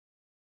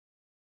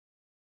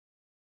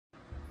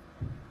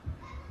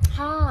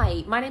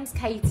Hi, my name's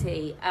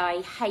Katie. I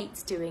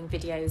hate doing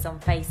videos on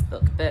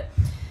Facebook, but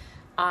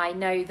I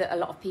know that a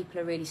lot of people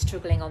are really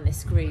struggling on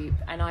this group,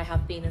 and I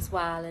have been as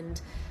well.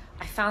 And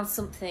I found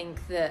something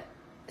that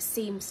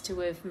seems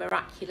to have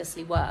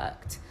miraculously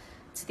worked,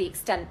 to the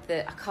extent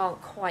that I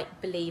can't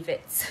quite believe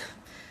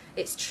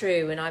it's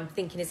true. And I'm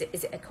thinking, is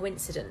it a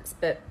coincidence?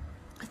 But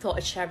I thought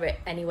I'd share it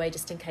anyway,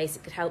 just in case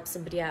it could help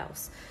somebody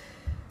else.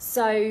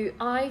 So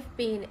I've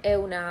been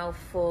ill now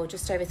for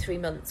just over 3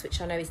 months, which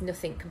I know is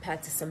nothing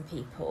compared to some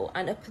people.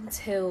 And up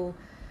until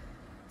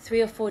 3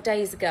 or 4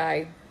 days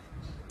ago,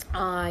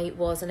 I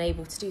was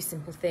unable to do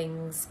simple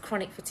things,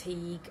 chronic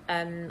fatigue.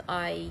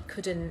 I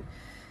couldn't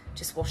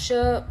just wash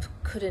up,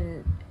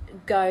 couldn't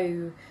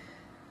go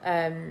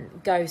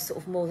sort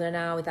of more than an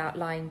hour without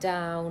lying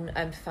down,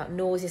 felt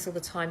nauseous all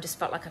the time, just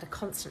felt like I had a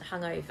constant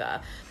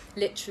hangover.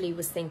 Literally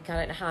was thinking, I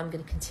don't know how I'm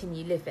going to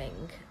continue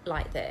living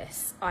like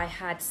this. I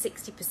had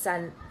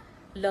 60%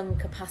 lung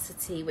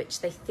capacity,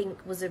 which they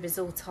think was a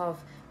result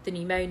of the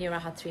pneumonia I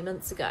had 3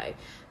 months ago,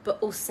 but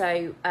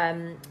also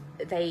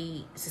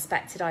they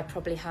suspected I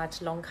probably had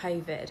long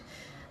COVID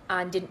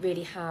and didn't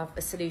really have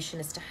a solution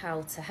as to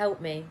how to help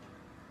me.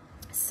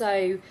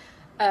 So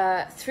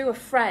through a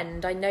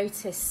friend, I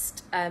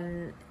noticed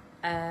a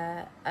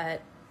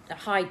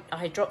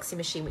hydroxy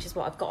machine, which is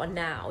what I've got on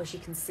now, as you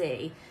can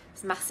see.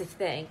 It's a massive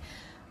thing.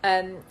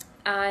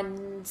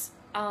 And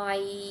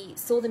I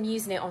saw them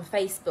using it on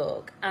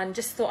Facebook and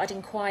just thought I'd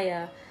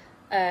inquire,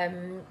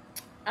 and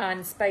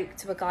spoke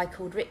to a guy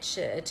called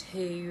Richard,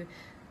 who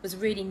was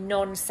really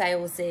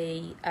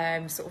non-salesy,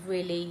 sort of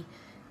really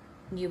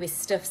knew his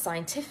stuff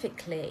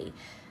scientifically.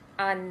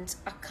 And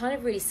I'm kind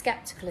of really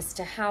sceptical as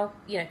to how,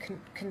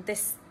 can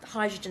this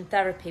hydrogen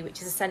therapy,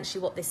 which is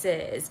essentially what this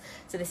is,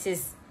 so this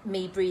is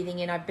me breathing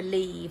in, I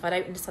believe, I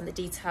don't understand the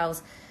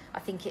details, I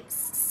think it's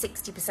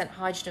 60%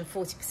 hydrogen,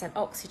 40%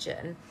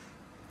 oxygen.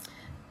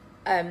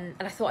 And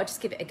I thought I'd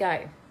just give it a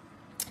go,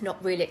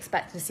 not really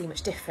expecting to see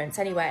much difference.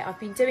 Anyway,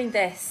 I've been doing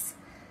this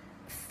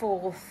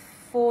for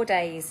 4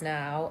 days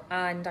now,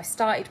 and I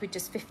started with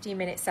just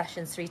 15-minute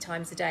sessions 3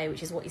 times a day,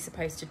 which is what you're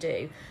supposed to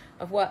do.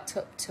 I've worked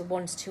up to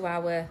 1 to 2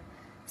 hour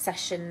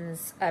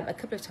sessions a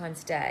couple of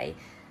times a day,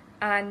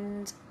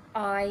 and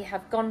I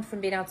have gone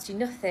from being able to do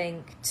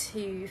nothing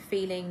to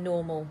feeling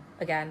normal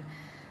again.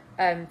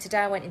 Today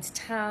I went into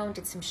town,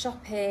 did some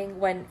shopping,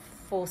 went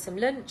for some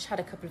lunch, had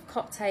a couple of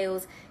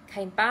cocktails,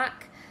 came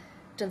back,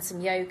 done some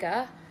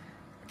yoga.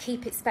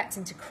 Keep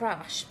expecting to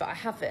crash, but I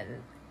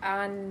haven't.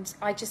 And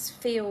I just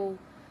feel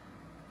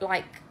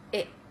like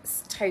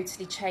it's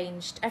totally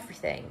changed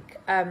everything.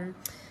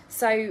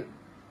 So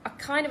I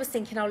kind of was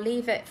thinking I'll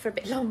leave it for a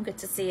bit longer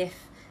to see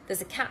if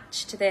there's a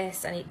catch to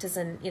this and it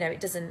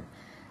doesn't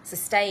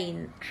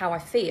sustain how I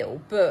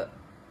feel. But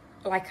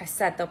like I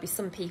said, there'll be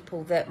some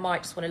people that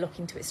might just want to look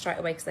into it straight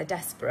away because they're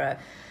desperate.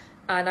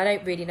 And I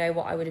don't really know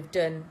what I would have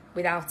done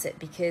without it,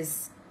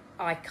 because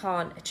I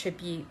can't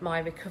attribute my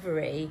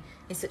recovery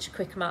in such a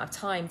quick amount of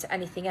time to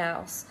anything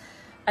else.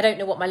 I don't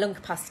know what my lung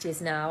capacity is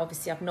now.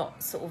 Obviously, I've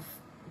not sort of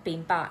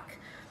been back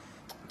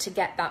to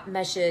get that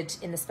measured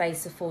in the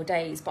space of 4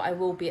 days, but I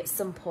will be at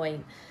some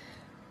point.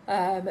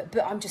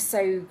 But I'm just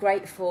so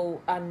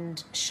grateful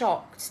and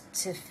shocked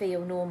to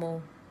feel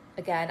normal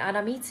again. And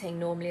I'm eating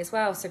normally as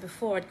well. So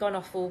before I'd gone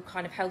off all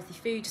kind of healthy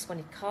food, just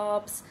wanted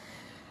carbs.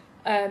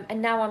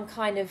 And now I'm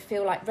kind of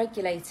feel like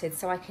regulated,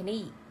 so I can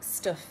eat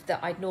stuff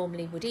that I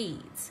normally would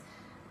eat.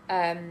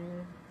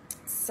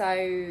 So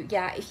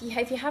yeah, if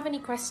you have any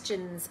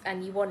questions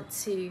and you want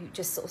to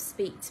just sort of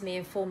speak to me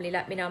informally,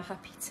 let me know. I'm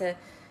happy to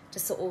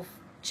sort of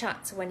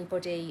chat to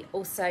anybody.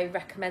 Also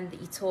recommend that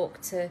you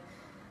talk to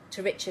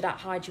Richard at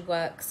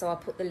Hydroworks, so I'll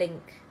put the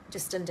link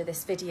just under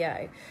this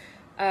video.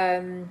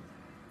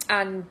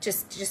 And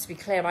just to be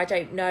clear, I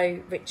don't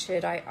know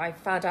Richard. I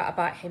found out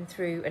about him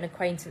through an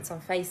acquaintance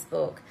on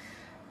Facebook.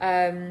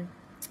 And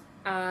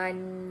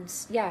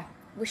yeah,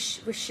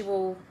 wish you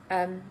all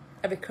a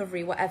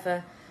recovery,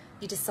 whatever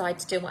you decide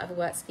to do and whatever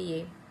works for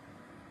you.